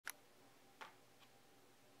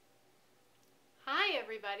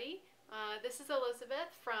everybody. This is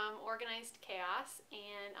Elizabeth from Organized Chaos,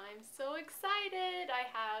 and I'm so excited. I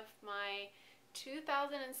have my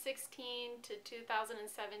 2016 to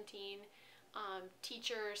 2017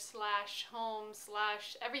 teacher slash home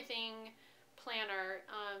slash everything planner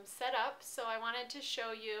set up. So I wanted to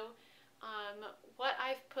show you what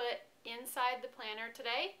I've put inside the planner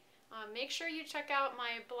today. Make sure you check out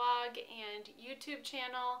my blog and YouTube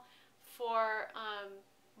channel for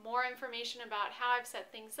more information about how I've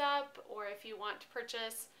set things up, or if you want to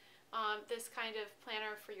purchase this kind of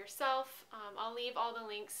planner for yourself. I'll leave all the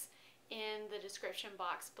links in the description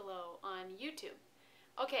box below on YouTube.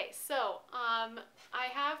 Okay, so I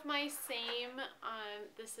have my same,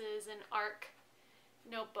 this is an ARC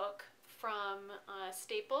notebook from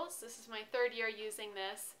Staples. This is my third year using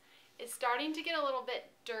this. It's starting to get a little bit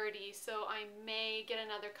dirty, so I may get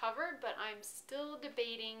another cover, but I'm still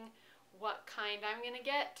debating what kind I'm gonna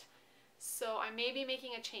get. So I may be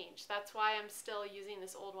making a change. That's why I'm still using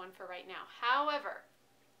this old one for right now. However,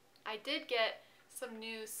 I did get some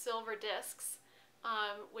new silver discs,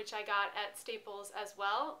 which I got at Staples as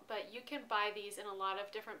well, but you can buy these in a lot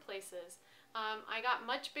of different places. I got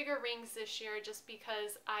much bigger rings this year just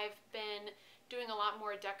because I've been doing a lot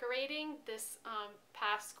more decorating this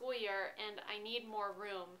past school year, and I need more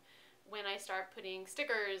room. When I start putting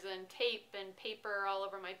stickers and tape and paper all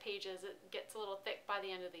over my pages, it gets a little thick by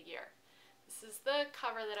the end of the year. This is the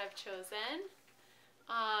cover that I've chosen.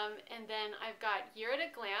 And then I've got Year at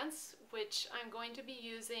a Glance, which I'm going to be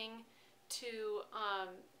using to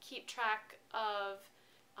keep track of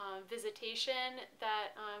visitation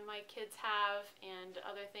that my kids have and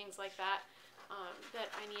other things like that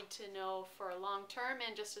that I need to know for long term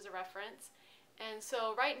and just as a reference. And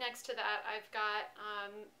so right next to that I've got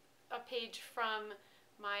a page from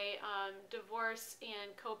my divorce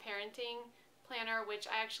and co-parenting planner, which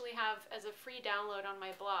I actually have as a free download on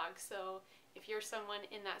my blog. So if you're someone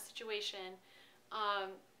in that situation,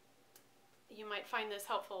 you might find this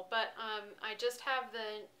helpful. But I just have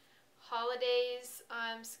the holidays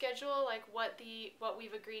schedule, like what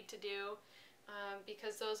we've agreed to do,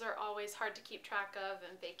 because those are always hard to keep track of,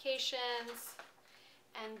 and vacations,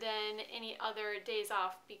 and then any other days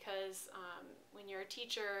off, because when you're a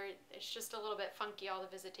teacher, it's just a little bit funky, all the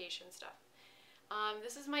visitation stuff.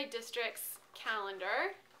 This is my district's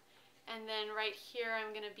calendar, and then right here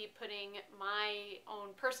I'm going to be putting my own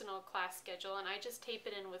personal class schedule, and I just tape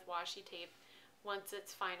it in with washi tape once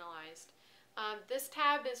it's finalized. This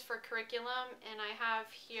tab is for curriculum, and I have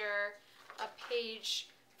here a page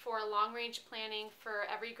for long-range planning for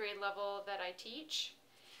every grade level that I teach.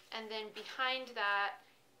 And then behind that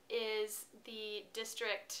is the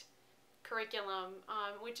district curriculum,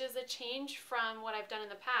 which is a change from what I've done in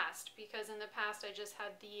the past, because in the past I just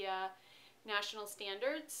had the national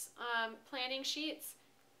standards planning sheets,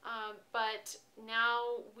 but now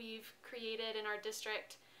we've created in our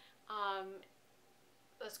district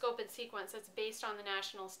a scope and sequence that's based on the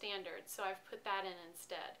national standards, so I've put that in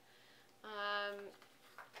instead.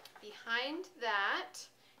 Behind that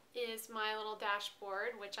is my little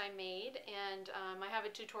dashboard, which I made, and I have a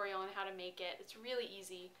tutorial on how to make it. It's really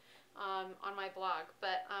easy on my blog,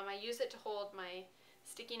 but I use it to hold my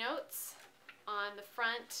sticky notes on the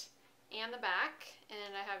front and the back,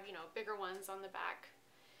 and I have, you know, bigger ones on the back.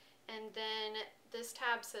 And then this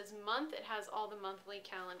tab says month. It has all the monthly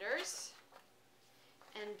calendars.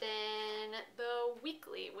 And then the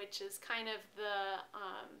weekly, which is kind of the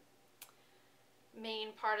main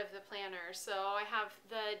part of the planner. So I have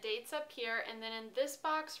the dates up here, and then in this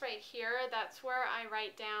box right here, that's where I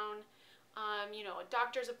write down you know, a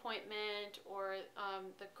doctor's appointment, or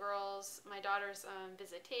my daughter's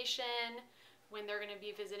visitation, when they're going to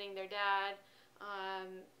be visiting their dad,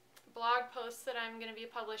 blog posts that I'm going to be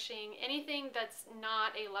publishing. Anything that's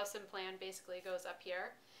not a lesson plan basically goes up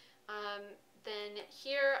here. Then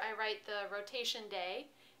here I write the rotation day,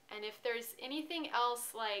 and if there's anything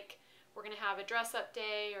else, like we're going to have a dress-up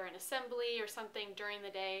day or an assembly or something during the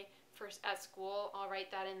day at school, I'll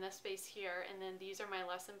write that in this space here, and then these are my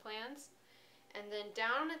lesson plans. And then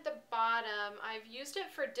down at the bottom, I've used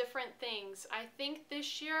it for different things. I think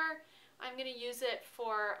this year I'm going to use it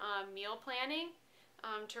for meal planning,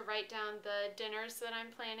 to write down the dinners that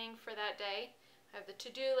I'm planning for that day. I have the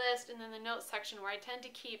to-do list, and then the notes section, where I tend to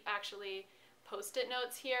keep actually post-it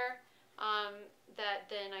notes here that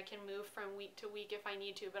then I can move from week to week if I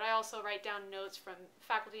need to, but I also write down notes from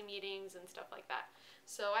faculty meetings and stuff like that.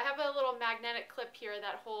 So I have a little magnetic clip here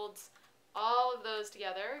that holds all of those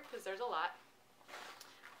together, because there's a lot.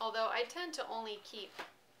 Although I tend to only keep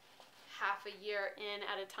half a year in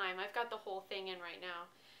at a time. I've got the whole thing in right now.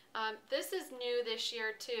 This is new this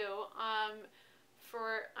year too.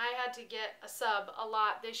 I had to get a sub a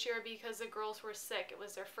lot this year because the girls were sick. It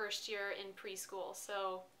was their first year in preschool,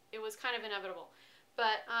 so it was kind of inevitable.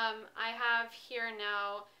 But I have here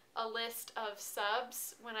now a list of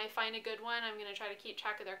subs. When I find a good one, I'm going to try to keep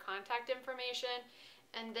track of their contact information,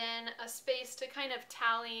 and then a space to kind of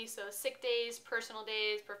tally, so sick days, personal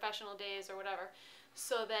days, professional days, or whatever,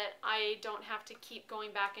 so that I don't have to keep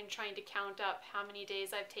going back and trying to count up how many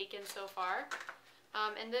days I've taken so far.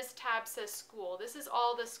 And this tab says school. This is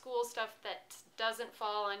all the school stuff that doesn't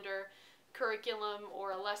fall under curriculum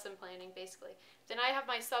or lesson planning, basically. Then I have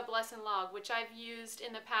my sub-lesson log, which I've used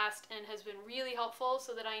in the past and has been really helpful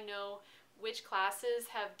so that I know which classes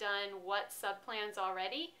have done what sub-plans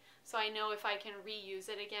already, so I know if I can reuse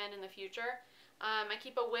it again in the future. I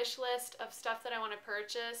keep a wish list of stuff that I want to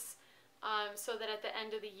purchase, so that at the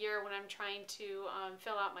end of the year when I'm trying to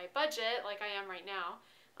fill out my budget, like I am right now,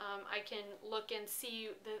 I can look and see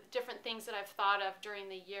the different things that I've thought of during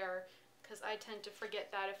the year, because I tend to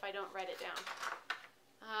forget that if I don't write it down.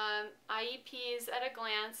 IEPs at a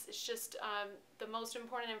glance. It's just the most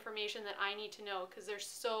important information that I need to know because there's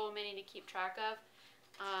so many to keep track of.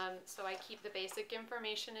 So I keep the basic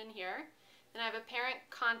information in here. Then I have a parent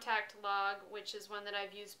contact log, which is one that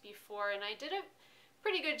I've used before, and I did a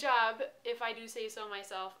pretty good job, if I do say so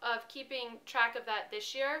myself, of keeping track of that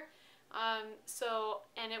this year.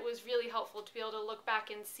 And it was really helpful to be able to look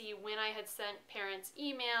back and see when I had sent parents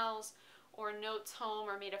emails or notes home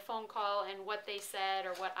or made a phone call and what they said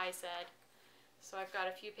or what I said. So I've got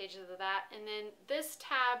a few pages of that. And then this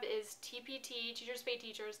tab is TPT, Teachers Pay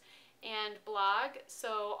Teachers, and blog.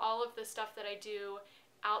 So all of the stuff that I do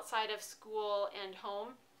outside of school and home.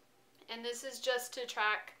 And this is just to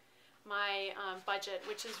track my budget,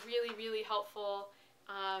 which is really, really helpful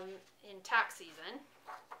in tax season.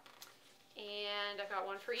 And I've got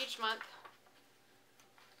one for each month.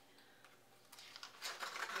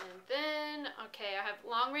 And then, okay, I have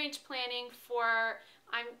long range planning for,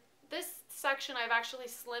 this section I've actually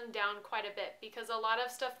slimmed down quite a bit because a lot of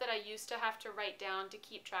stuff that I used to have to write down to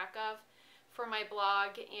keep track of for my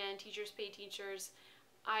blog and Teachers Pay Teachers,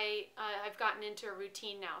 I've gotten into a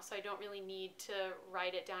routine now, so I don't really need to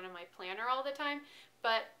write it down in my planner all the time.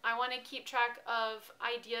 But I want to keep track of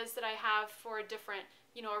ideas that I have for different,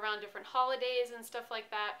 around different holidays and stuff like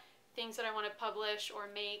that, things that I want to publish or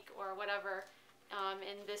make or whatever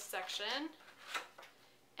in this section.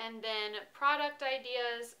 And then product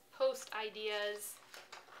ideas, post ideas.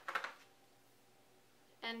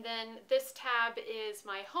 And then this tab is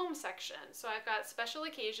my home section. So I've got special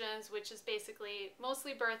occasions, which is basically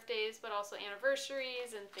mostly birthdays, but also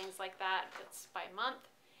anniversaries and things like that. That's by month.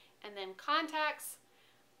 And then contacts.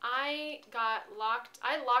 I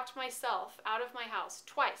locked myself out of my house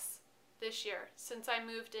twice this year since I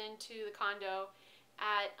moved into the condo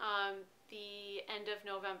at the end of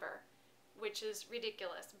November, which is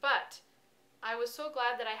ridiculous. But I was so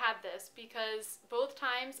glad that I had this because both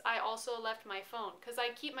times I also left my phone because I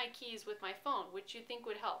keep my keys with my phone, which you'd think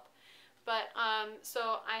would help. But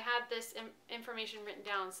so I had this information written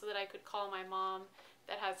down so that I could call my mom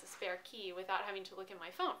that has a spare key without having to look at my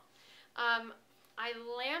phone. I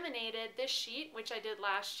laminated this sheet, which I did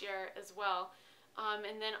last year as well.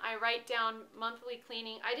 And then I write down monthly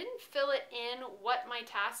cleaning. I didn't fill it in what my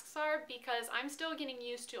tasks are because I'm still getting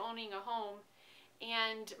used to owning a home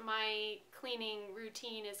and my cleaning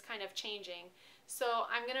routine is kind of changing. So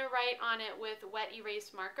I'm going to write on it with wet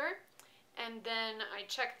erase marker, and then I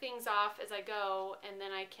check things off as I go, and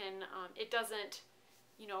then I can, it doesn't,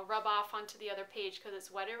 rub off onto the other page because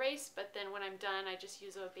it's wet erase, but then when I'm done I just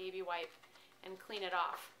use a baby wipe and clean it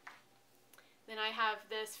off. Then I have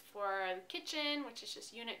this for the kitchen, which is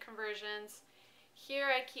just unit conversions. Here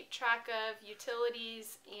I keep track of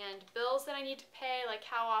utilities and bills that I need to pay, like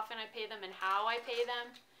how often I pay them and how I pay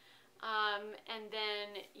them. And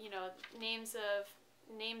then,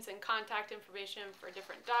 names and contact information for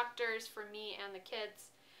different doctors, for me and the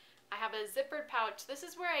kids. I have a zippered pouch. This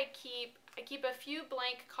is where I keep a few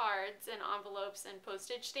blank cards and envelopes and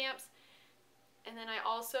postage stamps. And then I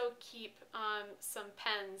also keep some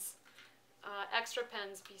pens, extra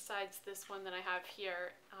pens besides this one that I have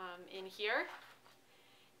here in here.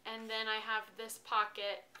 And then I have this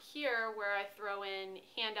pocket here where I throw in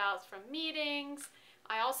handouts from meetings.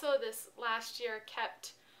 I also, this last year,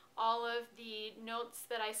 kept all of the notes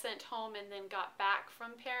that I sent home and then got back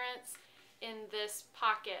from parents in this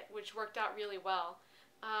pocket, which worked out really well.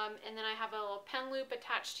 And then I have a little pen loop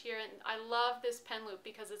attached here, and I love this pen loop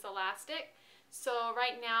because it's elastic. So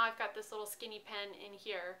right now I've got this little skinny pen in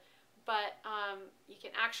here, but you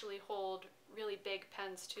can actually hold really big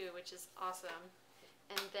pens too, which is awesome.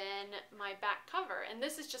 And then my back cover, and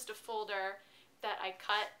this is just a folder that I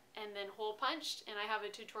cut and then hole punched, and I have a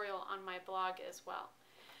tutorial on my blog as well.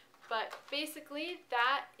 But basically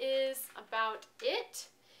that is about it.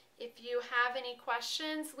 If you have any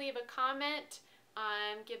questions, leave a comment.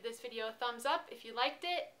 Give this video a thumbs up if you liked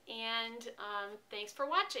it, and thanks for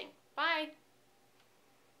watching. Bye!